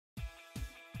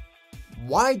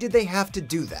Why did they have to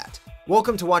do that?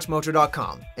 Welcome to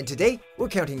WatchMojo.com, and today we're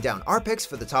counting down our picks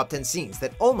for the top 10 scenes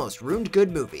that almost ruined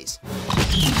good movies.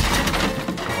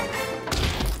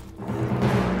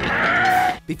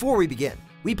 Before we begin,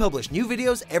 we publish new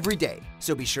videos every day,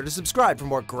 so be sure to subscribe for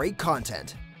more great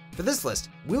content. For this list,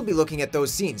 we'll be looking at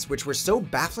those scenes which were so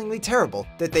bafflingly terrible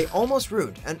that they almost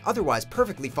ruined an otherwise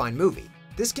perfectly fine movie.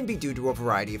 This can be due to a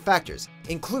variety of factors,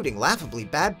 including laughably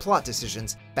bad plot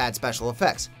decisions, bad special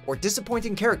effects, or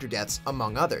disappointing character deaths,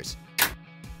 among others.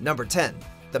 Number 10.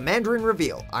 The Mandarin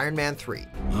Reveal, Iron Man 3.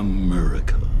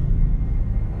 America.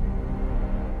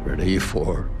 Ready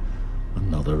for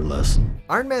another lesson?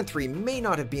 Iron Man 3 may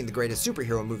not have been the greatest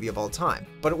superhero movie of all time,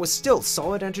 but it was still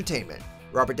solid entertainment.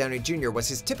 Robert Downey Jr. was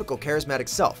his typical charismatic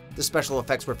self, the special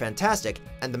effects were fantastic,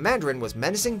 and the Mandarin was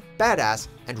menacing, badass,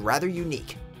 and rather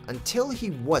unique. Until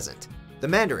he wasn't. The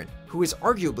Mandarin, who is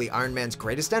arguably Iron Man's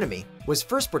greatest enemy, was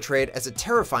first portrayed as a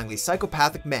terrifyingly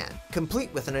psychopathic man,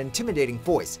 complete with an intimidating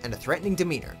voice and a threatening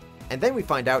demeanor. And then we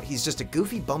find out he's just a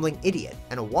goofy, bumbling idiot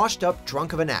and a washed-up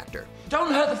drunk of an actor.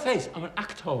 Don't hurt the face, I'm an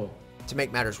actor. To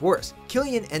make matters worse,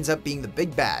 Killian ends up being the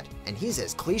big bad, and he's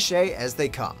as cliche as they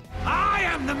come. I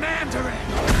am the Mandarin!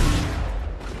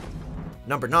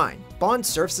 Number 9. Bond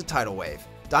surfs the tidal wave.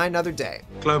 Die Another Day.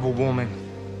 Global warming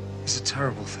is a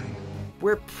terrible thing.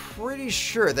 We're pretty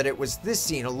sure that it was this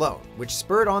scene alone which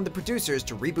spurred on the producers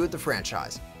to reboot the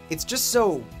franchise. It's just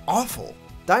so awful.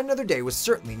 Die Another Day was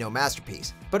certainly no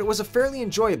masterpiece, but it was a fairly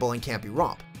enjoyable and campy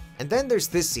romp. And then there's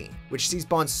this scene, which sees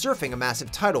Bond surfing a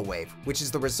massive tidal wave, which is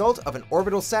the result of an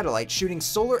orbital satellite shooting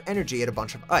solar energy at a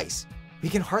bunch of ice. We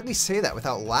can hardly say that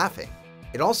without laughing.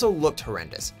 It also looked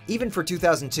horrendous. Even for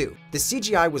 2002, the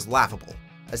CGI was laughable.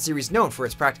 A series known for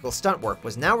its practical stunt work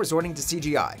was now resorting to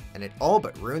CGI, and it all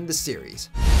but ruined the series.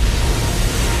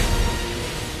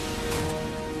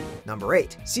 Number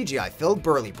 8. CGI-filled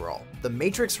Burly Brawl, The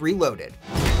Matrix Reloaded.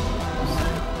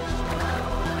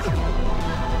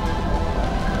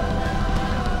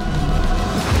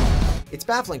 It's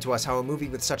baffling to us how a movie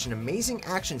with such an amazing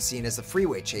action scene as the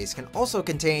freeway chase can also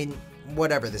contain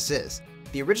whatever this is.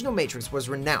 The original Matrix was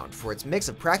renowned for its mix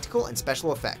of practical and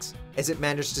special effects, as it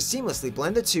managed to seamlessly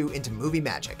blend the two into movie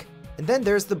magic. And then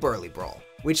there's the Burly Brawl,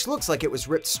 which looks like it was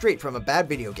ripped straight from a bad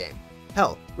video game.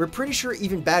 Hell, we're pretty sure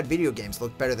even bad video games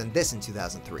looked better than this in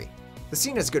 2003. The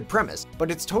scene has a good premise,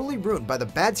 but it's totally ruined by the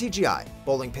bad CGI,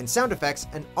 bowling pin sound effects,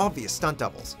 and obvious stunt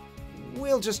doubles.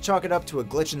 We'll just chalk it up to a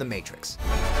glitch in the Matrix.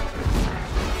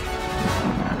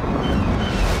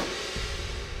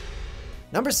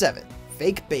 Number 7.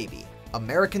 Fake Baby,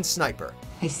 American Sniper.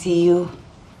 I see you,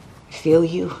 I feel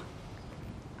you,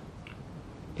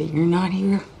 but you're not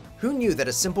here. Who knew that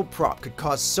a simple prop could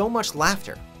cause so much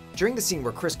laughter? During the scene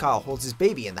where Chris Kyle holds his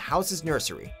baby in the house's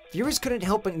nursery, viewers couldn't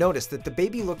help but notice that the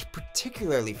baby looked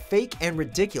particularly fake and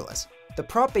ridiculous. The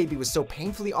prop baby was so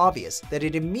painfully obvious that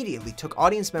it immediately took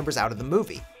audience members out of the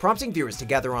movie, prompting viewers to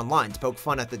gather online to poke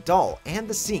fun at the doll and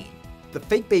the scene. The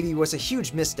fake baby was a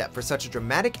huge misstep for such a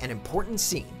dramatic and important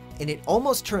scene, and it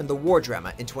almost turned the war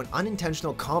drama into an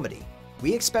unintentional comedy.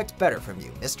 We expect better from you,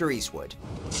 Mr. Eastwood.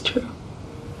 It's true.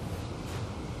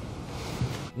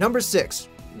 Number 6.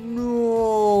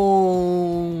 No.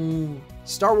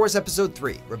 Star Wars Episode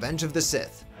 3, Revenge of the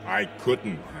Sith. I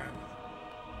couldn't have.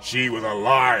 She was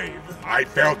alive. I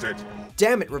felt it.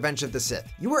 Damn it, Revenge of the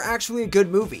Sith. You were actually a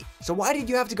good movie, so why did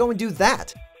you have to go and do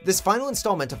that? This final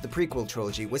installment of the prequel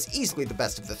trilogy was easily the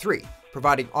best of the three,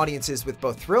 providing audiences with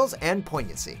both thrills and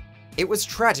poignancy. It was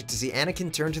tragic to see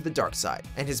Anakin turn to the dark side,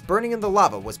 and his burning in the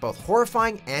lava was both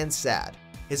horrifying and sad.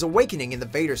 His awakening in the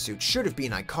Vader suit should have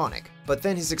been iconic, but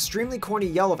then his extremely corny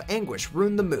yell of anguish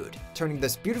ruined the mood, turning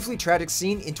this beautifully tragic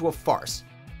scene into a farce.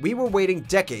 We were waiting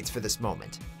decades for this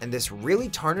moment, and this really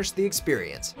tarnished the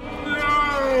experience.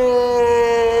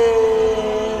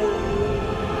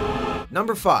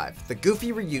 Number 5. The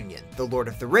Goofy Reunion, The Lord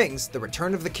of the Rings, The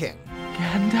Return of the King.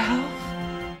 Gandalf?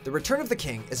 The Return of the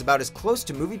King is about as close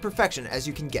to movie perfection as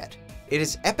you can get. It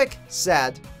is epic,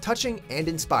 sad, touching, and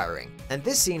inspiring, and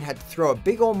this scene had to throw a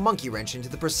big old monkey wrench into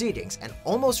the proceedings and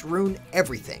almost ruin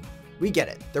everything. We get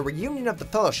it, the reunion of the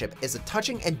Fellowship is a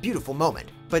touching and beautiful moment,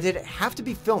 but did it have to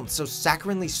be filmed so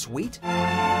saccharinely sweet?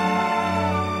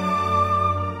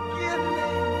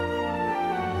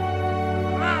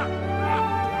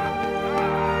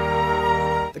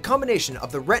 The combination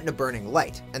of the retina-burning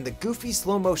light and the goofy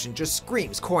slow motion just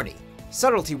screams corny.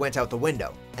 Subtlety went out the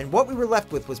window, and what we were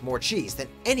left with was more cheese than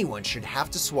anyone should have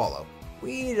to swallow.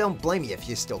 We don't blame you if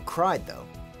you still cried though.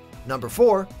 Number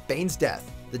 4. Bane's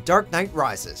Death, The Dark Knight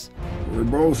Rises. We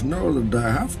both know that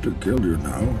I have to kill you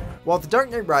now. While The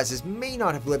Dark Knight Rises may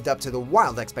not have lived up to the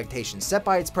wild expectations set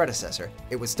by its predecessor,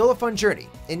 it was still a fun journey,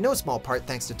 in no small part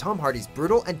thanks to Tom Hardy's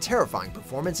brutal and terrifying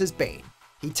performance as Bane.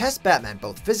 He tests Batman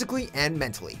both physically and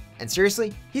mentally, and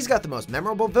seriously, he's got the most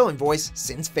memorable villain voice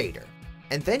since Vader.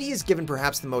 And then he is given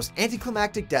perhaps the most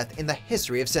anticlimactic death in the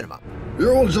history of cinema.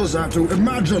 You'll just have to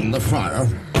imagine the fire.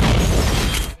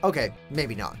 Okay,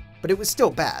 maybe not, but it was still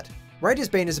bad. Right as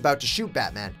Bane is about to shoot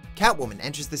Batman, Catwoman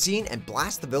enters the scene and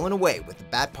blasts the villain away with the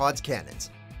Batpod's cannons.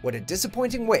 What a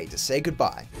disappointing way to say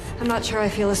goodbye. I'm not sure I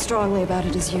feel as strongly about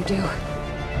it as you do.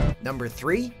 Number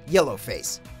 3,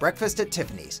 Yellowface, Breakfast at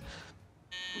Tiffany's.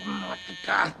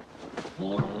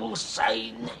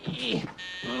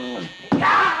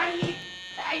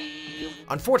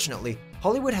 Unfortunately,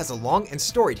 Hollywood has a long and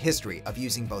storied history of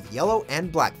using both yellow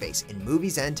and blackface in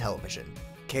movies and television.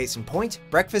 Case in point,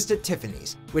 Breakfast at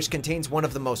Tiffany's, which contains one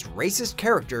of the most racist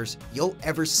characters you'll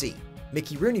ever see.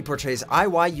 Mickey Rooney portrays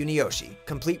Iwai Yunioshi,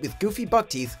 complete with goofy buck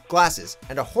teeth, glasses,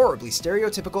 and a horribly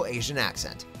stereotypical Asian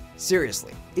accent.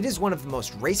 Seriously, it is one of the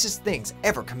most racist things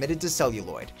ever committed to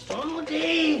celluloid.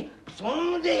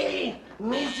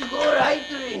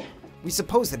 We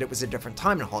suppose that it was a different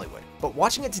time in Hollywood, but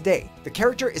watching it today, the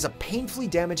character is a painfully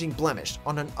damaging blemish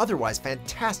on an otherwise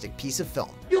fantastic piece of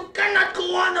film. You cannot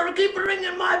go on or keep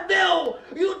ringing my bell!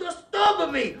 You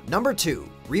disturb me! Number 2,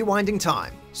 Rewinding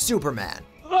Time, Superman.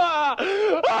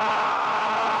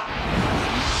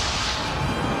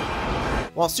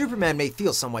 While Superman may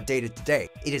feel somewhat dated today,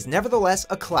 it is nevertheless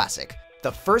a classic,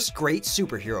 the first great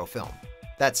superhero film.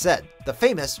 That said, the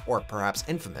famous, or perhaps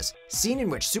infamous, scene in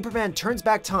which Superman turns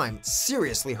back time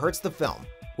seriously hurts the film.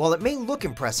 While it may look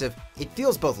impressive, it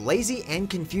feels both lazy and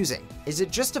confusing. Is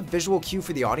it just a visual cue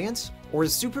for the audience? Or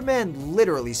is Superman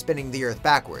literally spinning the Earth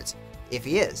backwards? If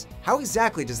he is, how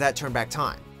exactly does that turn back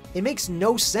time? It makes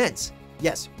no sense.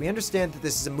 Yes, we understand that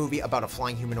this is a movie about a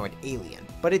flying humanoid alien,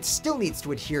 but it still needs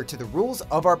to adhere to the rules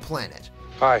of our planet.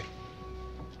 Hi.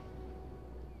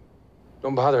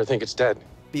 Don't bother, I think it's dead.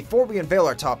 Before we unveil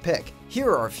our top pick, here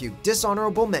are a few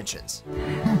dishonorable mentions.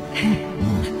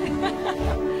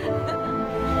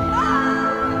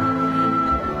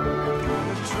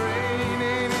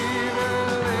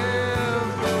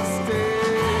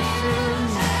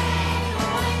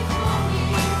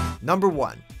 Number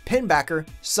 1, Pinbacker,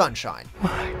 Sunshine.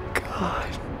 My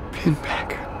God,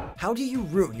 Pinbacker. How do you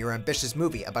ruin your ambitious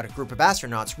movie about a group of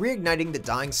astronauts reigniting the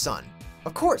dying sun?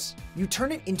 Of course, you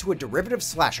turn it into a derivative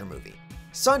slasher movie.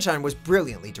 Sunshine was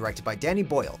brilliantly directed by Danny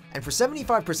Boyle, and for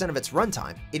 75% of its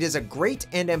runtime, it is a great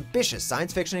and ambitious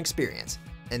science fiction experience.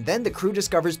 And then the crew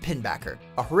discovers Pinbacker,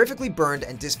 a horrifically burned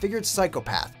and disfigured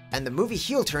psychopath, and the movie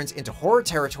heel turns into horror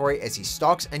territory as he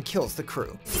stalks and kills the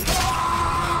crew.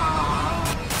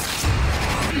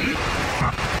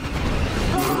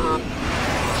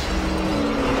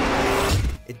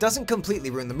 It doesn't completely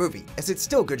ruin the movie, as it's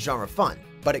still good genre fun,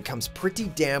 but it comes pretty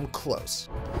damn close.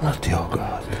 Not your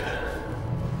God.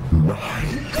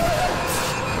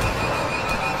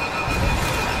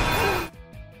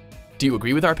 Do you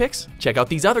agree with our picks? Check out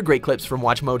these other great clips from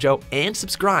WatchMojo and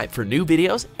subscribe for new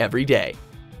videos every day.